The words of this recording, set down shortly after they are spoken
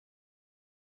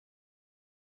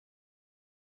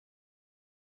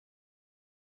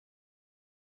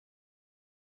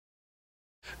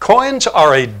Coins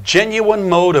are a genuine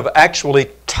mode of actually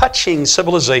touching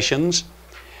civilizations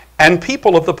and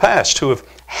people of the past who have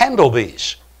handled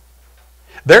these.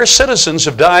 Their citizens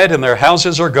have died and their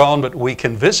houses are gone, but we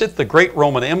can visit the great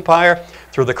Roman Empire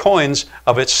through the coins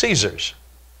of its Caesars.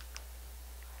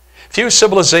 Few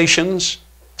civilizations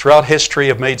throughout history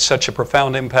have made such a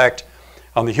profound impact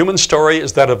on the human story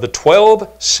as that of the 12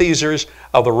 Caesars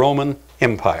of the Roman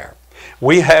Empire.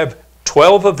 We have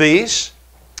 12 of these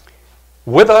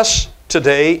with us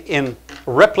today in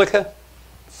replica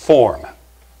form.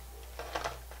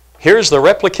 Here's the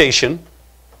replication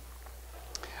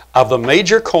of the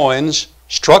major coins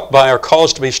struck by or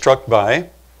caused to be struck by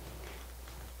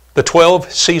the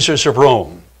 12 Caesars of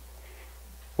Rome.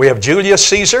 We have Julius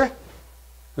Caesar,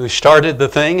 who started the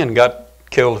thing and got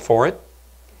killed for it.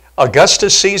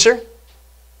 Augustus Caesar,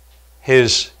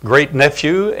 his great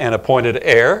nephew and appointed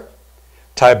heir.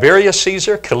 Tiberius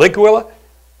Caesar, Caligula,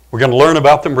 we're going to learn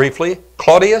about them briefly.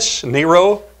 Claudius,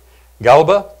 Nero,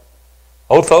 Galba,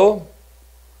 Otho,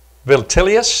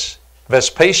 Vitellius,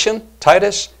 Vespasian,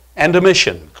 Titus, and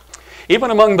Domitian. Even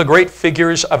among the great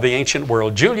figures of the ancient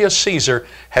world, Julius Caesar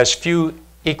has few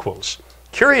equals.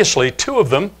 Curiously, two of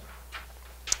them,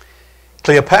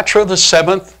 Cleopatra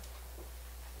VII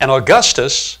and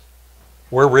Augustus,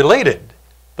 were related.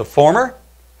 The former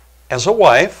as a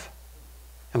wife,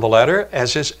 and the latter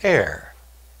as his heir.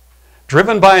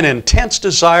 Driven by an intense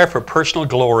desire for personal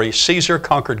glory, Caesar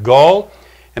conquered Gaul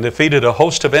and defeated a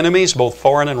host of enemies, both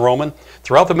foreign and Roman,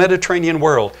 throughout the Mediterranean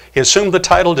world. He assumed the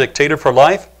title dictator for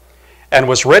life and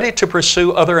was ready to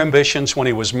pursue other ambitions when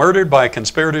he was murdered by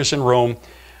conspirators in Rome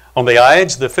on the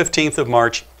Ides, the 15th of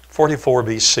March, 44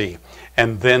 BC.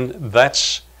 And then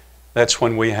that's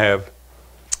when we have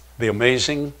the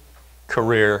amazing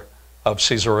career of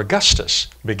Caesar Augustus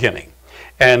beginning.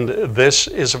 And this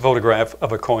is a photograph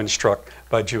of a coin struck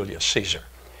by Julius Caesar.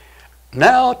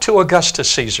 Now to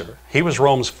Augustus Caesar. He was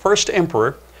Rome's first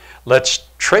emperor. Let's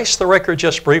trace the record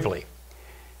just briefly.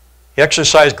 He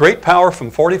exercised great power from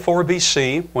 44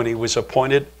 BC when he was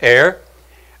appointed heir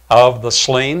of the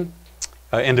slain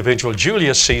individual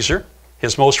Julius Caesar.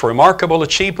 His most remarkable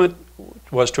achievement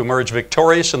was to emerge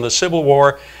victorious in the Civil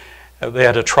War. They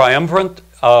had a triumvirate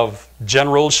of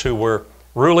generals who were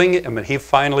ruling, and he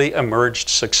finally emerged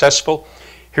successful.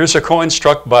 Here's a coin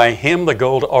struck by him, the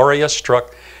gold aureus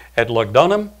struck at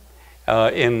Lugdunum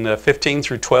in 15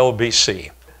 through 12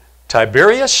 BC.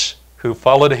 Tiberius, who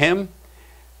followed him,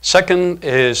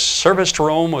 his service to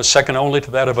Rome was second only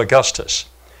to that of Augustus.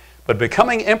 But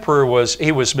becoming emperor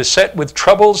he was beset with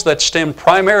troubles that stemmed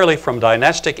primarily from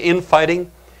dynastic infighting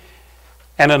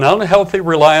and an unhealthy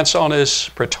reliance on his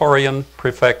Praetorian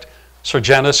prefect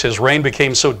Sergianus. His reign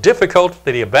became so difficult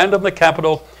that he abandoned the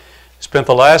capital, spent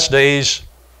the last days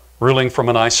ruling from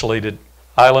an isolated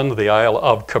island, the Isle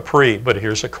of Capri. But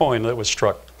here's a coin that was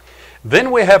struck. Then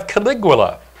we have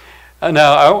Caligula.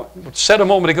 Now, I said a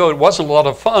moment ago it wasn't a lot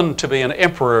of fun to be an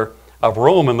emperor of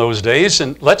Rome in those days,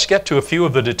 and let's get to a few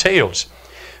of the details.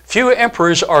 Few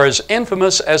emperors are as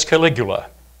infamous as Caligula,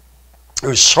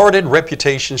 whose sordid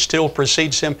reputation still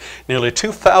precedes him nearly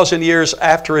 2,000 years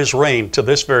after his reign to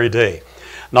this very day.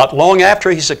 Not long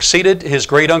after he succeeded his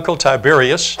great uncle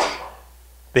Tiberius,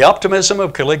 the optimism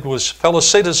of Caligula's fellow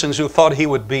citizens who thought he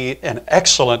would be an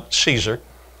excellent Caesar,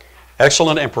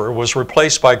 excellent emperor, was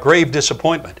replaced by grave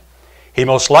disappointment. He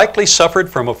most likely suffered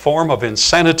from a form of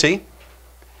insanity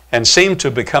and seemed to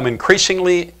become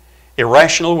increasingly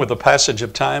irrational with the passage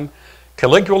of time.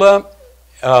 Caligula,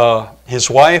 his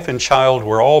wife and child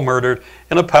were all murdered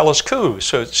in a palace coup.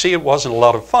 So see, it wasn't a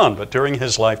lot of fun, but during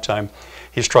his lifetime,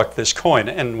 he struck this coin,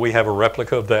 and we have a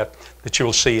replica of that you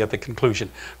will see at the conclusion.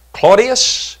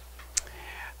 Claudius,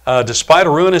 despite a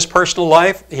ruinous personal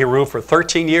life, he ruled for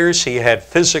 13 years. He had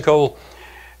physical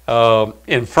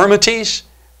infirmities,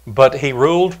 but he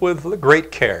ruled with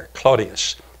great care,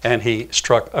 Claudius, and he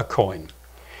struck a coin.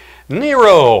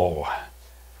 Nero,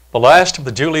 the last of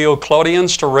the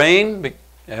Julio-Claudians to reign,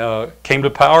 came to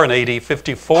power in AD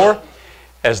 54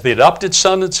 as the adopted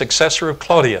son and successor of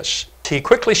Claudius. He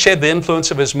quickly shed the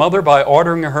influence of his mother by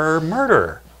ordering her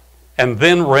murder, and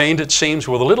then reigned, it seems,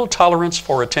 with little tolerance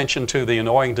for attention to the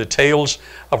annoying details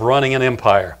of running an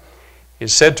empire. He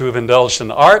is said to have indulged in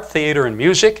art, theater, and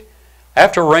music.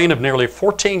 After a reign of nearly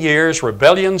 14 years,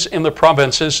 rebellions in the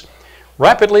provinces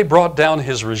rapidly brought down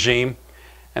his regime,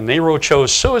 and Nero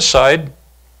chose suicide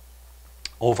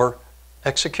over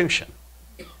execution.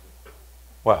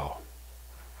 Wow.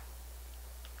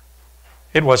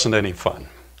 It wasn't any fun.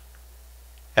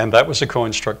 And that was a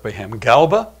coin struck by him.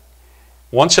 Galba.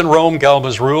 Once in Rome,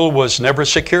 Galba's rule was never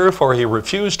secure, for he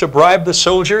refused to bribe the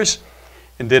soldiers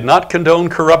and did not condone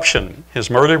corruption.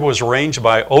 His murder was arranged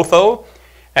by Otho,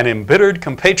 an embittered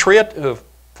compatriot, a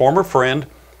former friend,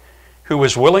 who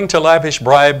was willing to lavish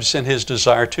bribes in his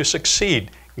desire to succeed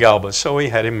Galba, so he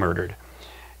had him murdered.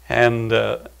 And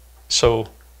so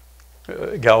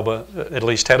Galba at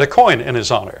least had a coin in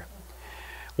his honor.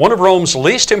 One of Rome's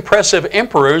least impressive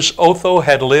emperors, Otho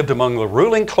had lived among the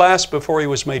ruling class before he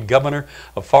was made governor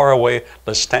of faraway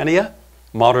Lusitania,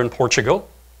 modern Portugal.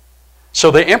 So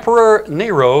the Emperor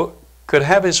Nero could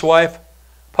have his wife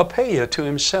Poppaea to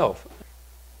himself.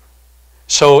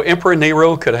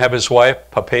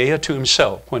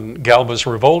 When Galba's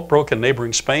revolt broke in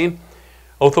neighboring Spain,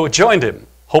 Otho joined him,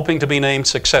 hoping to be named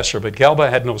successor, but Galba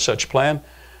had no such plan.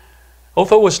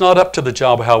 Otho was not up to the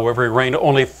job, however. He reigned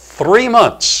only 3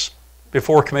 months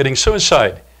before committing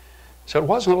suicide. So it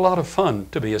wasn't a lot of fun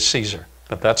to be a Caesar,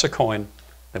 but that's a coin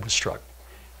that was struck.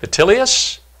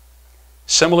 Vitellius,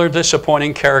 similar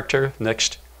disappointing character.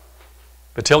 Next,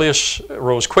 Vitellius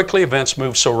rose quickly. Events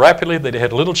moved so rapidly that he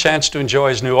had little chance to enjoy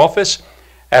his new office.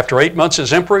 After 8 months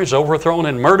as emperor, he was overthrown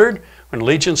and murdered. When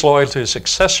legions loyal to his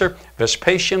successor,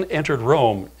 Vespasian, entered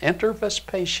Rome. Enter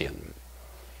Vespasian.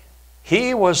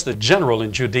 He was the general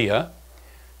in Judea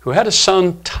who had a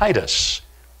son, Titus.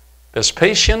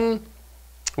 Vespasian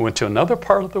went to another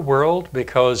part of the world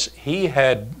because he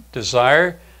had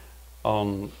desire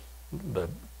on the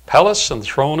palace and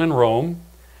throne in Rome,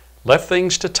 left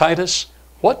things to Titus.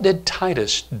 What did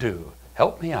Titus do?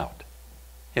 Help me out.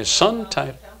 His son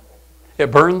Titus.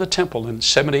 It burned the temple in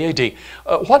 70 AD.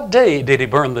 What day did he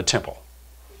burn the temple?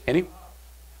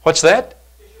 What's that?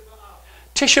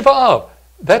 Tisha B'Av.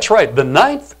 That's right, the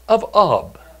 9th of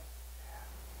Ab.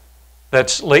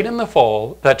 That's late in the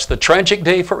fall. That's the tragic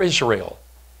day for Israel.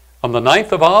 On the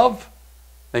 9th of Av,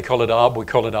 they call it Ab, we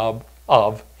call it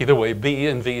Av. Either way, B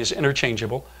and V is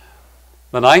interchangeable.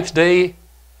 The 9th day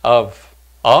of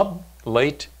Ab,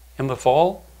 late in the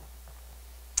fall,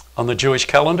 on the Jewish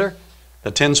calendar, the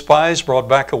 10 spies brought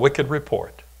back a wicked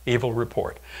report, evil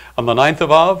report. On the 9th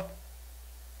of Av,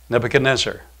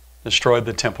 Nebuchadnezzar destroyed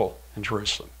the temple in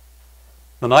Jerusalem.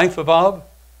 The 9th of Av,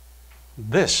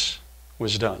 this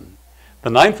was done.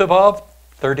 The 9th of Av,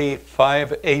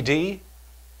 35 AD,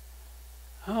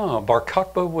 Bar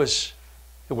Kokhba was,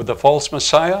 with the false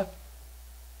Messiah,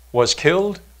 was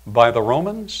killed by the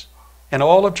Romans, and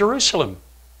all of Jerusalem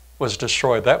was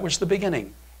destroyed. That was the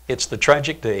beginning. It's the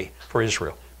tragic day for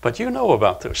Israel. But you know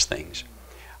about those things.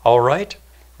 All right,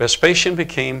 Vespasian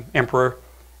became emperor,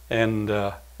 and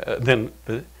then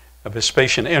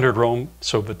Vespasian entered Rome,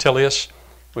 so Vitellius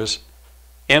was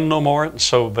in no more. And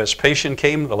so Vespasian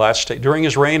came the last day. During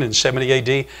his reign in 70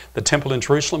 AD, the temple in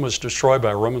Jerusalem was destroyed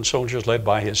by Roman soldiers led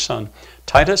by his son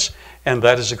Titus, and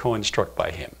that is a coin struck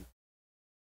by him.